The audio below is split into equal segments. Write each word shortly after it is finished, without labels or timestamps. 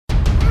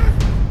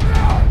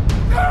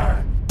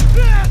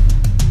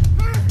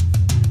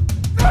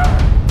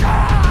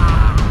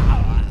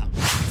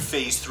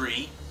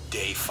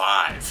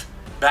P3D5.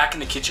 Back in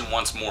the kitchen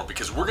once more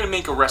because we're gonna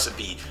make a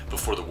recipe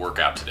before the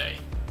workout today.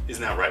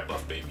 Isn't that right,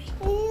 Buff Baby?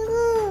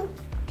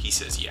 He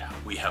says, yeah,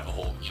 we have a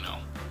whole,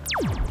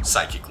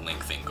 psychic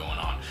link thing going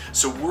on.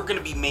 So we're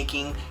gonna be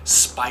making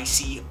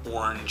spicy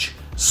orange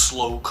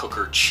slow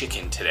cooker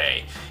chicken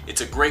today.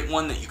 It's a great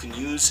one that you can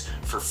use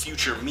for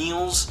future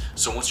meals.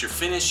 So once you're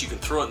finished, you can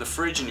throw it in the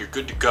fridge and you're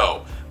good to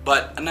go.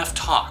 But enough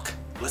talk,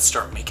 let's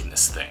start making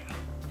this thing.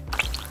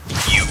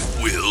 You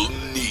will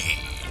need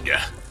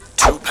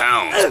 2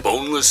 pounds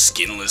boneless,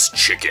 skinless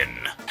chicken,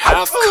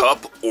 half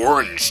cup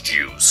orange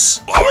juice,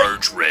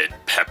 large red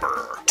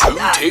pepper, 2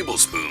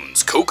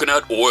 tablespoons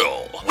coconut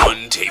oil,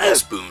 1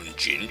 tablespoon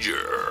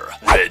ginger,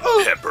 red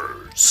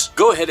peppers.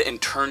 Go ahead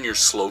and turn your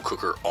slow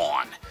cooker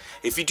on.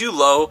 If you do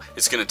low,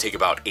 it's gonna take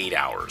about 8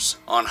 hours.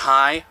 On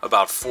high,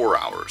 about 4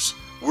 hours.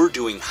 We're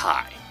doing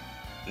high.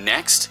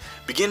 Next,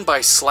 begin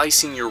by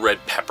slicing your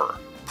red pepper.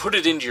 Put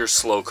it into your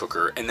slow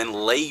cooker and then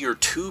lay your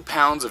 2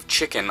 pounds of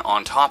chicken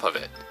on top of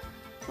it.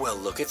 Well,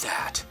 look at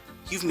that.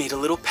 You've made a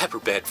little pepper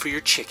bed for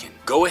your chicken.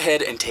 Go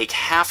ahead and take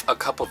half a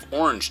cup of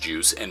orange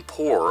juice and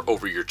pour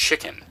over your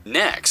chicken.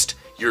 Next,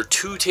 your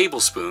 2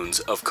 tablespoons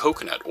of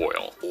coconut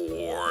oil.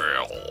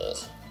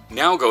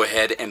 Now go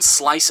ahead and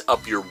slice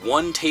up your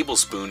 1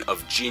 tablespoon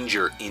of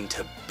ginger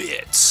into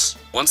bits.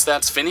 Once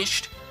that's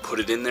finished, put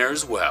it in there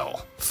as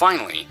well.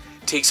 Finally,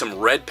 take some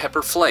red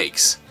pepper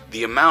flakes,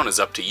 the amount is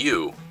up to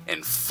you,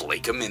 and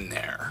flake them in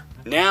there.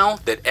 Now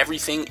that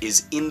everything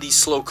is in the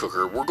slow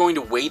cooker, we're going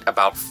to wait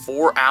about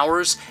 4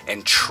 hours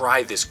and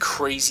try this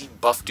crazy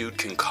buff dude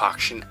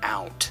concoction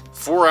out.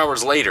 4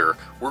 hours later,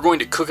 we're going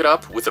to cook it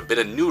up with a bit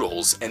of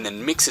noodles and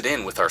then mix it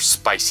in with our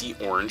spicy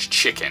orange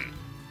chicken.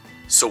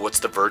 So what's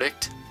the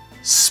verdict?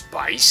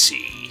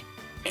 Spicy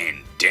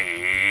and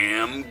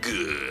damn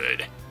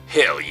good.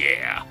 Hell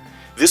yeah.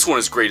 This one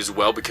is great as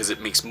well because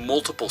it makes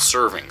multiple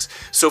servings,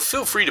 so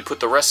feel free to put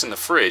the rest in the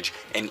fridge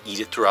and eat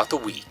it throughout the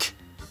week.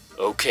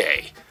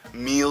 Okay,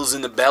 meals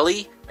in the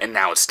belly, and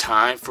now it's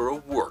time for a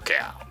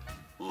workout.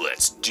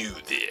 Let's do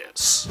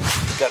this.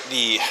 Got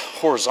the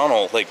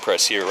horizontal leg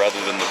press here rather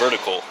than the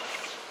vertical.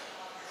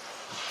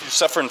 If you're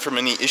suffering from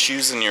any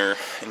issues in your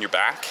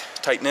back,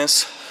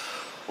 tightness,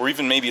 or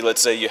even maybe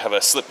let's say you have a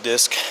slip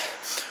disc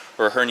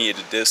or a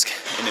herniated disc,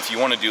 and if you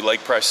want to do leg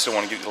press, still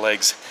want to get your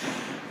legs,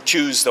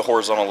 choose the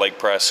horizontal leg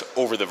press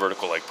over the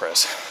vertical leg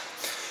press.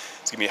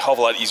 It's gonna be a hell of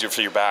a lot easier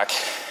for your back,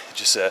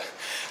 just a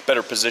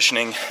better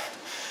positioning,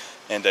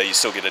 and you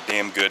still get a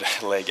damn good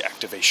leg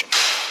activation.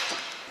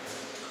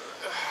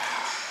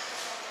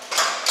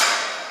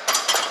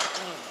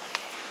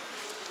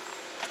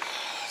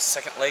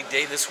 Second leg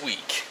day this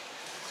week.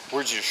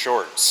 Where's your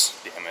shorts?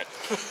 Damn it.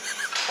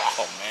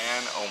 Oh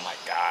man, oh my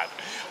God.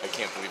 I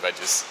can't believe I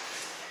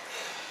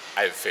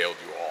have failed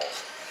you all.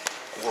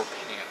 Wore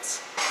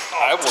pants.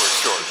 I wore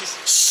shorts.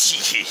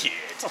 Shit.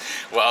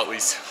 Well, at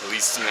least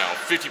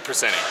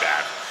 50% ain't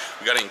bad.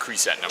 We gotta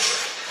increase that number.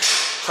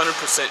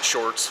 100%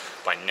 shorts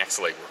by next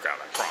leg workout,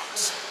 I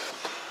promise.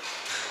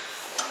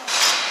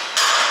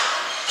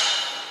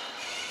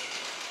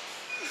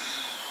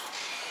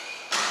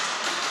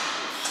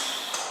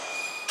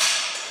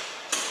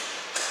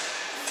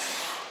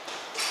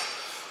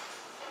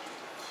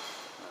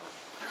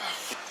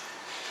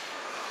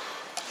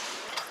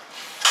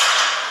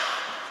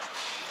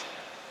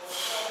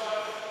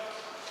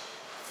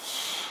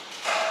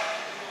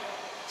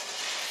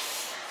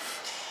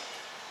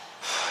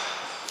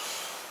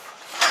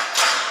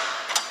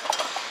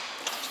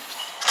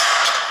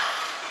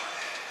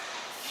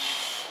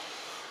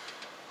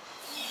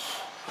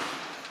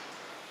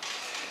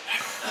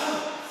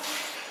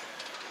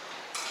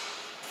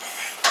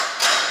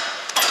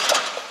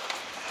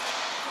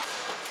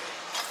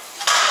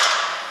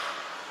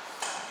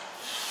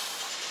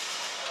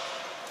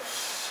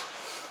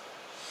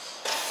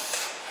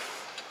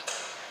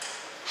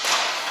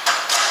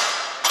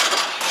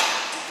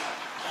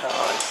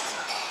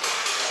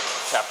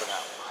 Tapping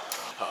out.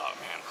 Oh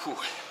man, whew.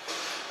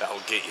 That'll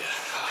get you.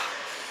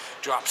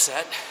 Drop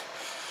set.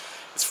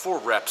 It's 4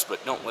 reps,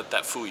 but don't let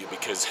that fool you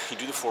because you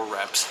do the 4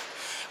 reps,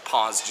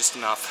 pause just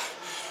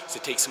enough to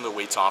take some of the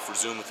weights off,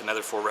 resume with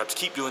another 4 reps.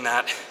 Keep doing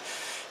that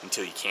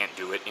until you can't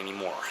do it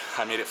anymore.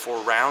 I made it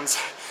 4 rounds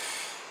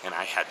and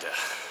I had to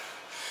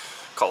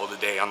call it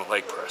a day on the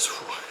leg press.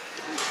 Whew.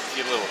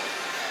 Get a little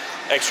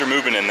extra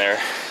movement in there.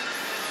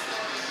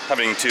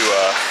 Having to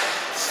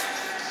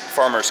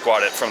farmer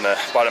squat it from the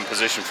bottom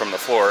position from the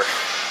floor.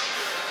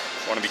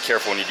 You want to be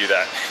careful when you do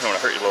that. You don't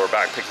want to hurt your lower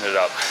back picking it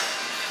up.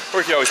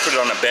 Or you can always put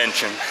it on a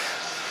bench and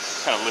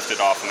kind of lift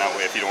it off in that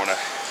way if you don't want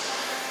to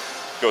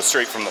go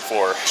straight from the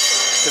floor.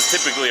 Because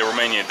typically a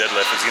Romanian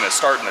deadlift is going to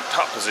start in the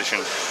top position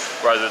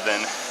rather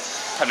than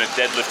having to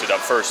deadlift it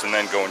up first and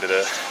then go into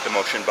the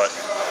motion. But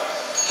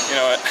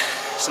you know what?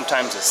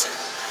 Sometimes it's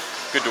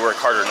good to work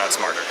harder, not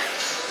smarter.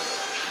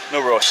 No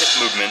real hip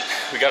movement.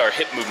 We got our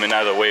hip movement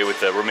out of the way with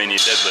the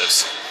Romanian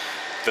deadlifts.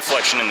 The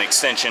flexion and the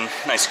extension,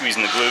 nice squeeze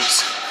in the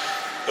glutes.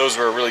 Those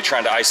were really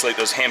trying to isolate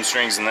those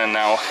hamstrings, and then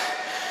now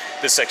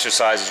this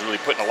exercise is really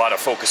putting a lot of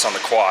focus on the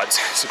quads.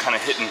 So kind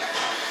of hitting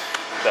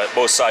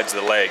both sides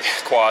of the leg,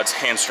 quads,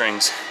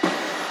 hamstrings.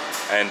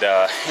 And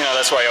you know,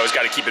 that's why you always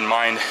got to keep in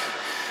mind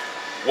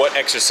what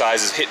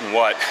exercise is hitting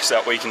what, so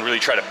that way you can really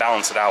try to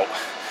balance it out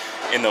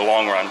in the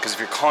long run. Because if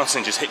you're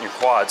constantly just hitting your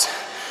quads,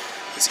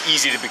 it's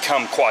easy to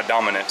become quad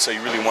dominant. So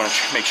you really want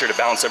to make sure to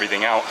balance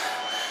everything out.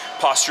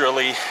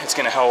 Posturally, it's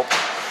going to help,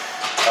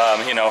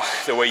 you know,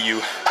 the way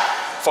you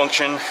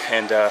function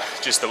and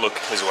just the look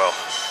as well.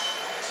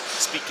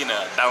 Speaking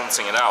of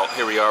balancing it out,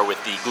 here we are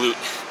with the glute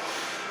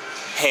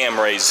ham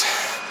raise.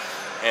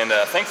 And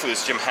thankfully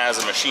this gym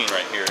has a machine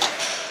right here.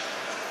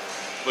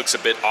 Looks a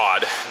bit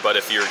odd, but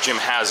if your gym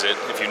has it,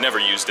 if you've never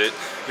used it,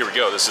 here we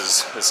go, this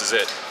is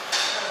it.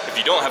 If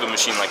you don't have a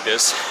machine like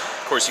this,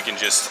 of course you can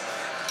just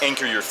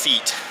anchor your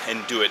feet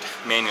and do it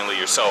manually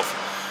yourself.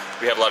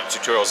 We have a lot of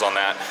tutorials on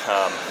that,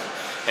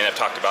 and I've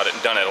talked about it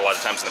and done it a lot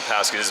of times in the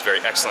past because it's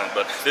very excellent,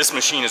 but this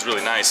machine is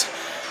really nice,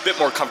 a bit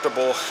more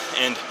comfortable,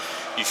 and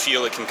you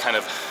feel it can kind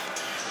of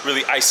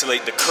really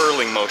isolate the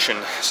curling motion,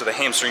 so the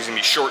hamstrings can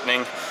be shortening.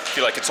 I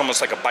feel like it's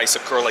almost like a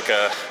bicep curl, like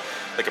a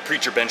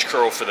preacher bench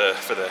curl for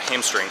the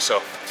hamstring.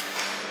 So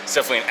it's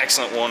definitely an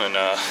excellent one, and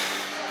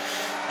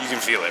you can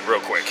feel it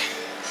real quick.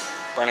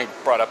 Brandon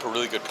brought up a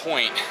really good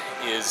point,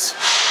 is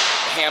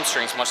the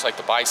hamstrings, much like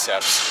the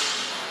biceps,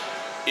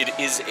 it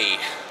is a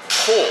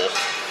pull.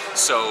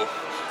 So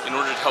in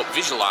order to help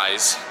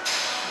visualize,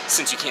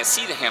 since you can't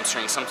see the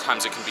hamstring,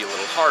 sometimes it can be a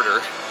little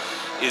harder,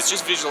 is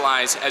just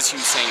visualize, as he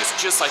was saying, it's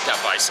just like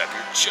that bicep.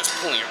 You're just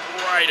pulling it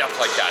right up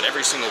like that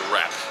every single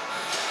rep.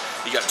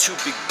 You got two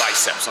big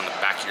biceps on the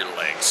back of your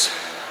legs.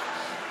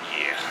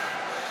 Yeah.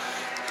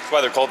 That's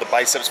why they're called the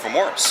biceps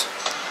femoris.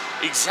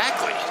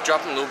 Exactly.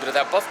 Dropping a little bit of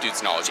that buff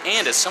dude's knowledge.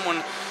 And as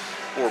someone,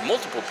 or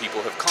multiple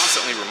people have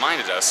constantly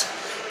reminded us,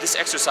 this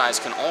exercise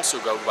can also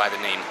go by the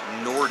name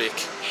Nordic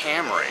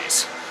ham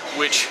raise,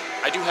 which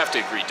I do have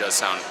to agree does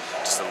sound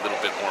just a little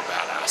bit more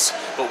badass.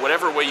 But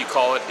whatever way you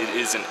call it, it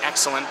is an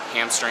excellent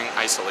hamstring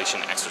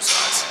isolation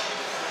exercise.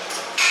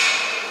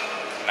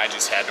 And I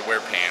just had to wear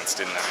pants,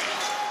 didn't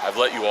I? I've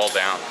let you all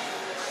down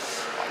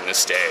on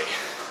this day.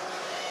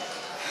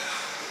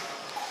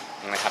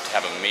 I'm gonna have to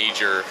have a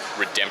major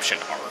redemption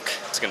arc.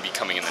 It's gonna be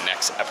coming in the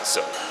next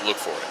episode. Look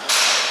for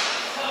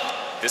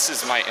it. This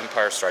is my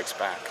Empire Strikes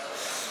Back.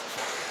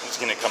 It's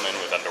gonna come in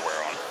with underwear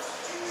on.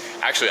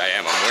 Actually, I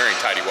am. I'm wearing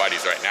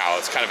tighty-whities right now.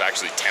 It's kind of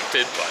actually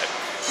tempted, but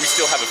we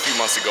still have a few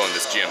months to go in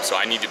this gym, so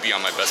I need to be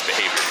on my best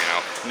behavior, you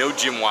know? No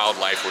gym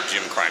wildlife or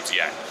gym crimes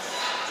yet.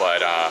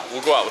 But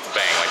we'll go out with a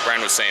bang. Like Brian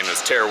was saying,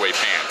 those tearaway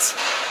pants,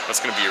 that's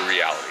gonna be a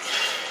reality.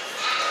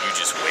 You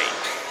just wait.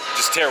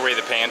 Just tear away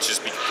the pants,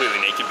 just be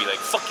completely naked, be like,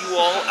 fuck you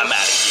all, I'm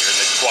out of here, and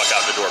then just walk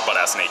out the door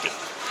butt-ass naked.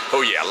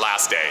 Oh yeah,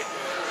 last day.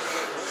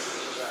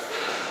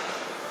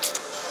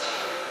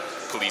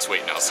 Police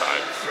waiting outside.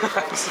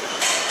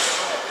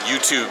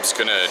 YouTube's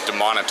gonna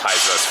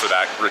demonetize us for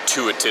that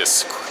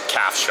gratuitous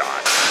calf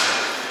shot.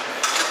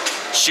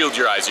 Shield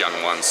your eyes,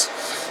 young ones.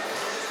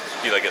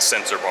 Be like a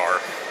censor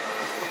bar.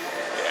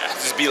 Yeah,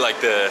 just be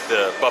like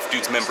the Buff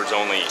Dudes members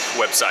only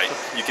website.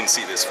 You can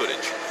see this footage.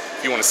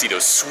 If you want to see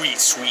those sweet,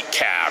 sweet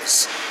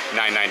calves,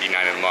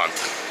 $9.99 a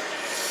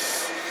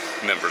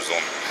month. Members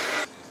only.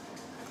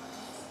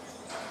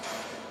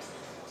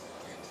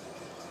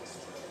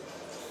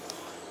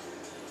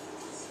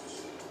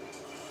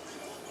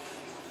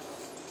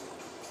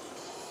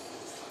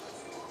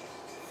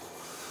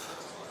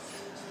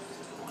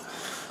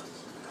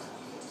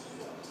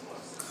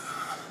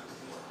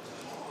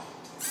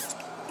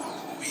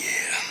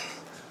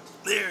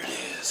 There it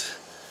is.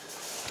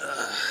 I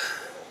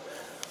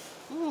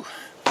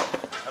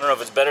don't know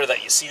if it's better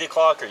that you see the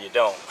clock or you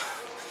don't.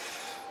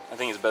 I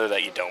think it's better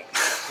that you don't.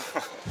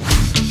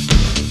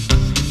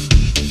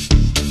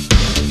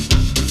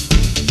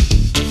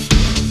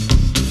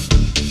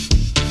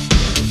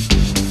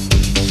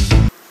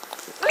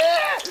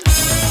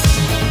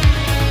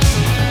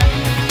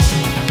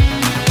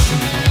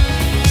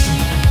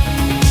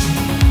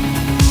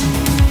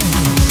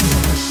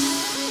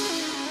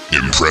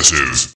 Impressive.